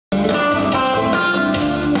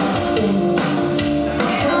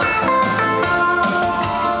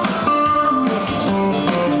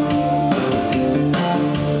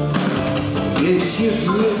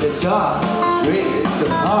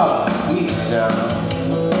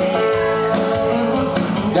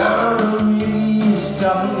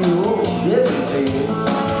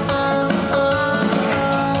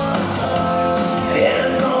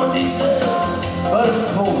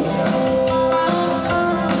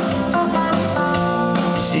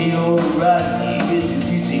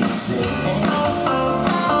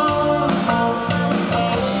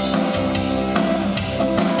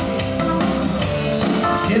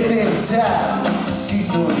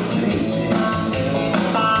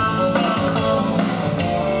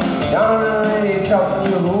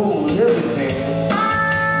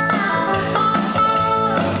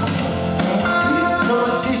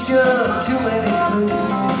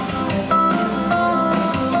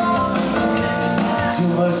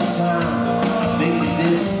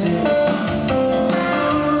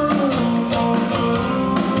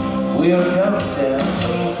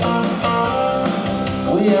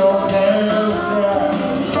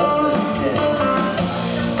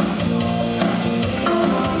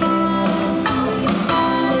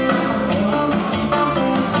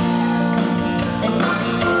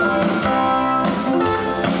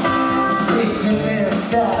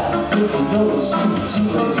too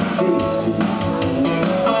many faces.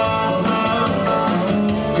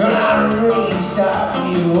 Gonna really stop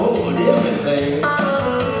you hold everything.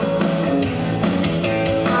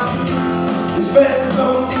 It's been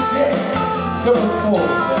long Dixie, double 4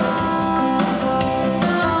 time.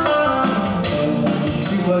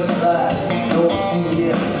 Too much lies, don't see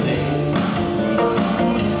everything.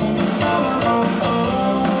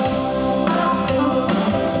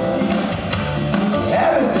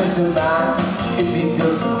 Heaven doesn't mind if he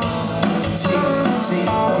doesn't take it to see.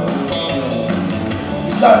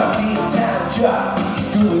 It's got a big-time job, he's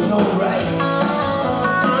doing alright.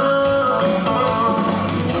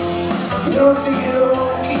 You don't take it all,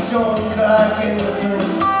 keeps on Clark and the thing.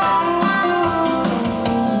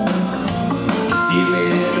 You see me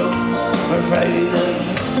lit up for Friday night.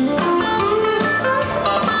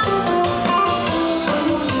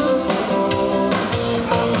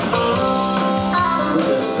 With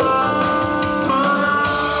the Sultans.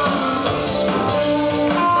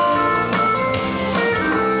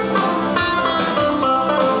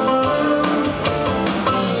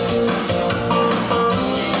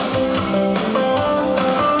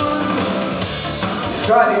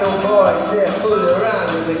 Try the old boys, they're fooling around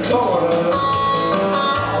in the corner.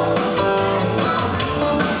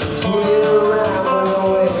 Fooling around when no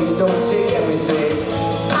you don't take everything.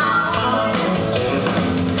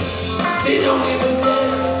 They don't give a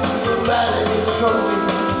damn about any trophy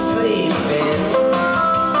playing band.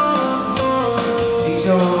 Things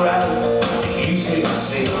alright, you take the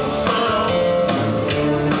sales.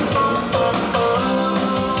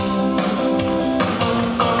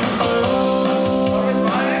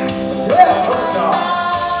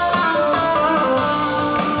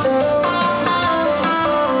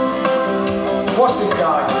 What's it,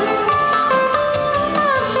 guy?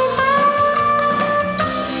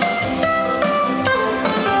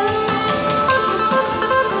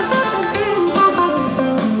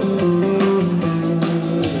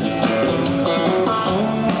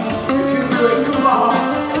 You can do it, come on!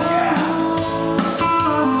 Yeah!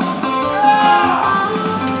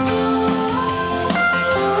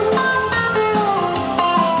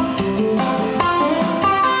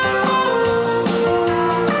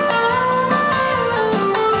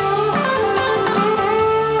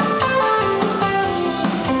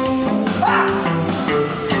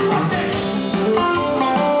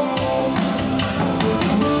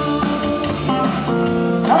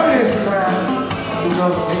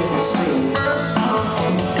 Don't take the scene.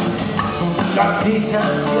 Got a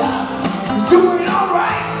daytime job, he's doing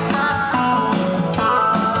alright.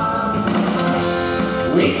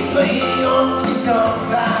 We can play on guitar,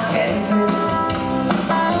 Clark Henderson.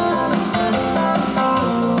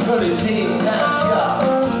 Got a daytime job,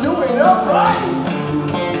 he's doing alright.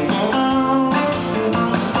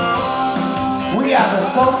 We are the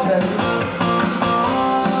Sultans.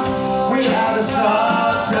 We are the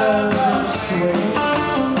Sultans of swing.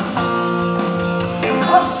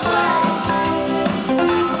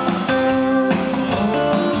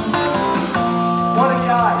 What a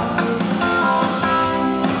guy!